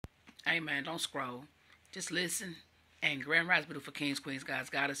Hey man, don't scroll. Just listen. And Grand Rise beautiful kings, queens, gods,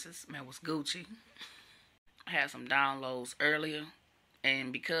 goddesses. Man, was Gucci. I had some downloads earlier.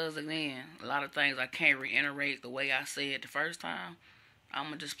 And because, again, a lot of things I can't reiterate the way I said the first time, I'm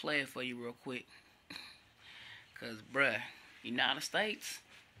going to just play it for you real quick. Because, bruh, United States,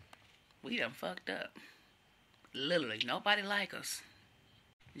 we done fucked up. Literally, nobody like us.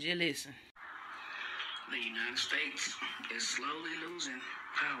 Just listen. The United States is slowly losing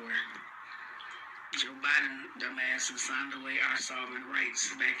power. Joe Biden, dumbass, signed away our sovereign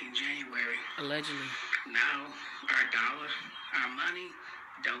rights back in January. Allegedly. Now, our dollar, our money,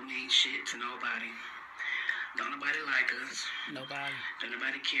 don't mean shit to nobody. Don't nobody like us. Nobody. Don't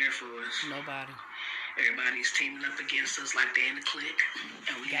nobody care for us. Nobody. Everybody's teaming up against us like they in the clique.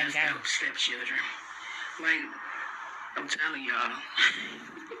 And we have stepchildren. Like, I'm telling y'all,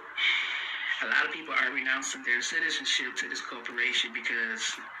 a lot of people are renouncing their citizenship to this corporation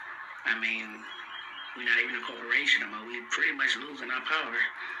because, I mean, we're not even a corporation anymore. We're pretty much losing our power.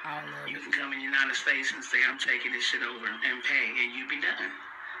 You can come in the United States and say, I'm taking this shit over and pay, and you be done.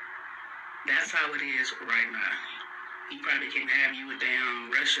 That's how it is right now. You probably can't have you a damn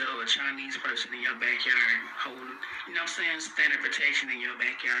Russia or a Chinese person in your backyard holding, you know what I'm saying, standard protection in your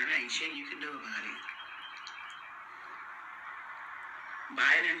backyard. There ain't shit you can do about it.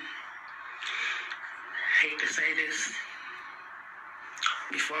 Biden, hate to say this,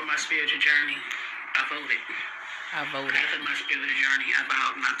 before my spiritual journey, I voted. After my spiritual journey, I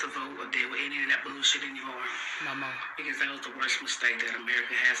vowed not to vote or deal with any of that bullshit anymore. No more. Because that was the worst mistake that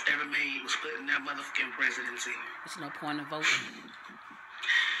America has ever made, was putting that motherfucking presidency. There's no point in voting.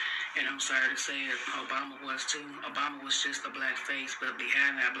 And I'm sorry to say it, Obama was too. Obama was just a black face, but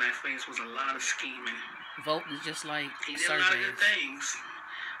behind that black face was a lot of scheming. Voting just like he did surveys. A lot of good things.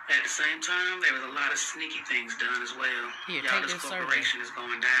 At the same time, there was a lot of sneaky things done as well. Here, y'all, this corporation is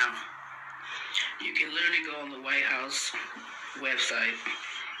going down. You can literally go on the White House website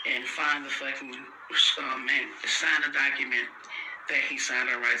and find the fucking man sign a document that he signed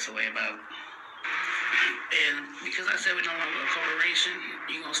our rights away about. And because I said we're no longer a corporation,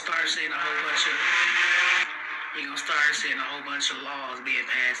 you're gonna start seeing a whole bunch of laws being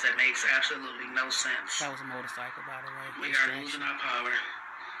passed that makes absolutely no sense. That was a motorcycle, by the way. We are losing our power.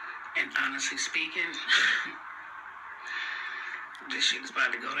 And honestly speaking, this shit is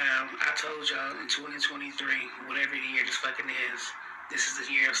about to go down. I told y'all in 2023, whatever the year this fucking is, this is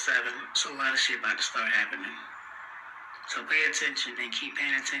the year of 7. So a lot of shit about to start happening. So pay attention and keep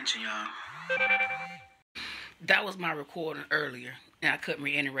paying attention, y'all. That was my recording earlier, and I couldn't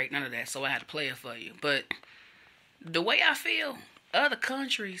reiterate none of that, so I had to play it for you. But the way I feel, other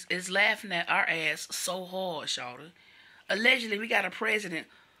countries is laughing at our ass so hard, shawty. Allegedly, we got a president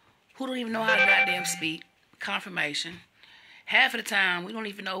who don't even know how to goddamn speak. Confirmation. Half of the time, we don't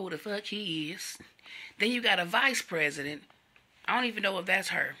even know who the fuck he is. Then you got a vice president. I don't even know if that's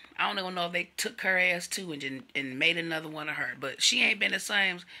her. I don't even know if they took her ass too and made another one of her. But she ain't been the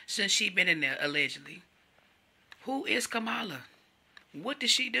same since she been in there, allegedly. Who is Kamala? What did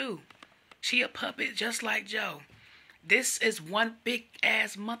she do? She a puppet just like Joe. This is one big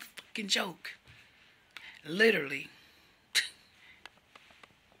ass motherfucking joke. Literally.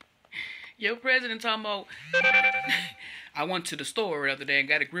 Your president talking about, I went to the store the other day and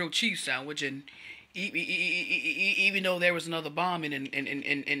got a grilled cheese sandwich, and even though there was another bomb in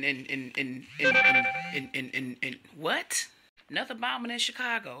what? Another bombing in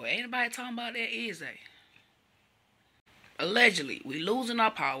Chicago. Ain't nobody talking about that, is they? Allegedly, we losing our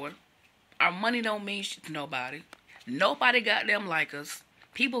power. Our money don't mean shit to nobody. Nobody got them like us.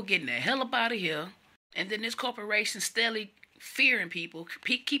 People getting the hell up out of here. And then this corporation steadily fearing people,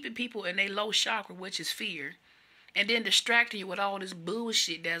 keeping people in their low chakra, which is fear. And then distracting you with all this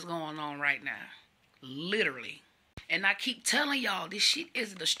bullshit that's going on right now. Literally. And I keep telling y'all, this shit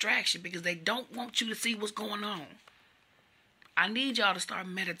is a distraction because they don't want you to see what's going on. I need y'all to start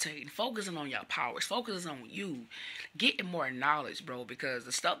meditating, focusing on your powers, focusing on you, getting more knowledge, bro, because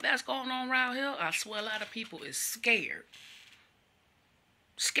the stuff that's going on around here, I swear a lot of people is scared.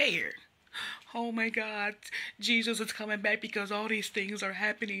 Scared. Oh my God, Jesus is coming back because all these things are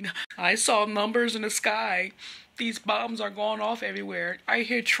happening. I saw numbers in the sky. These bombs are going off everywhere. I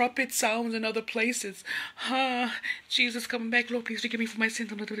hear trumpet sounds in other places. Jesus coming back. Lord, please forgive me for my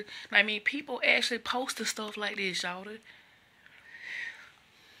sins. I mean, people actually posting stuff like this, y'all.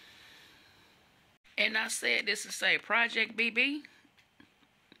 And I said this to say, Project BB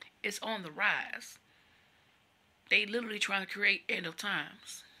is on the rise. They literally trying to create end of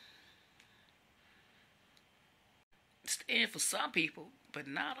times. It's the end for some people, but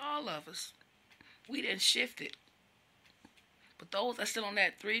not all of us. We didn't shift it. But those that still on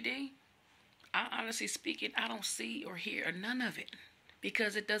that 3D, honestly speaking, I don't see or hear none of it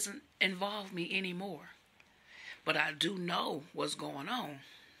because it doesn't involve me anymore. But I do know what's going on.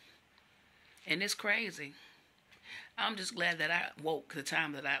 And it's crazy. I'm just glad that I woke the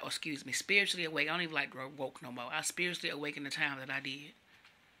time that spiritually awake. I don't even like woke no more. I spiritually awakened the time that I did.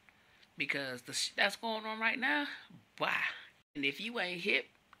 Because the shit that's going on right now, why? And if you ain't hip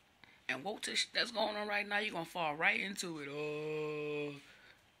and woke to shit that's going on right now, you're going to fall right into it. Oh,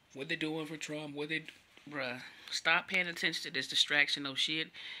 what they doing for Trump? Bruh, stop paying attention to this distractional shit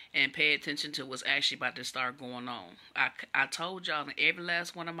and pay attention to what's actually about to start going on. I told y'all in every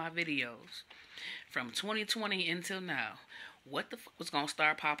last one of my videos, from 2020 until now, what the fuck was going to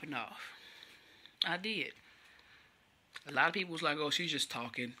start popping off. I did. A lot of people was like, oh, she's just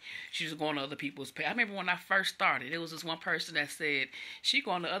talking. She's just going to other people's pages. I remember when I first started, there was this one person that said, she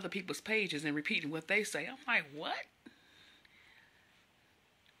going to other people's pages and repeating what they say. I'm like, what?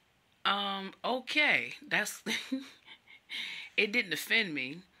 Okay. That's, it didn't offend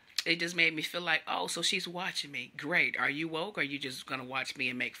me. It just made me feel like, oh, so she's watching me. Great. Are you woke or are you just going to watch me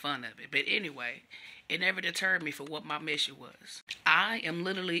and make fun of it? But anyway, it never deterred me for what my mission was. I am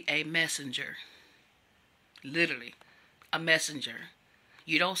literally a messenger. Literally. A messenger.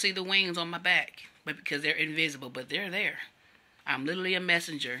 You don't see the wings on my back, but because they're invisible, but they're there. I'm literally a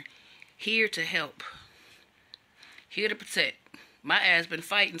messenger, here to help, here to protect. My ass been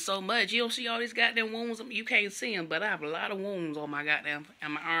fighting so much. You don't see all these goddamn wounds. You can't see them, but I have a lot of wounds on my goddamn,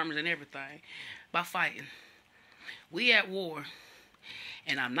 and my arms and everything, by fighting. We at war,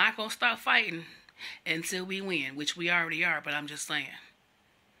 and I'm not gonna stop fighting until we win, which we already are. But I'm just saying,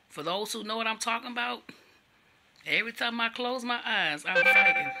 for those who know what I'm talking about. Every time I close my eyes, I was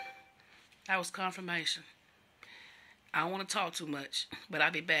fighting. That was confirmation. I don't want to talk too much, but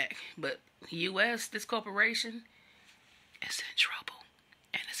I'll be back. But U.S., this corporation, is in trouble.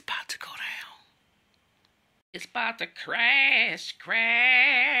 And it's about to go down. It's about to crash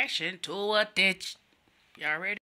into a ditch. Y'all ready?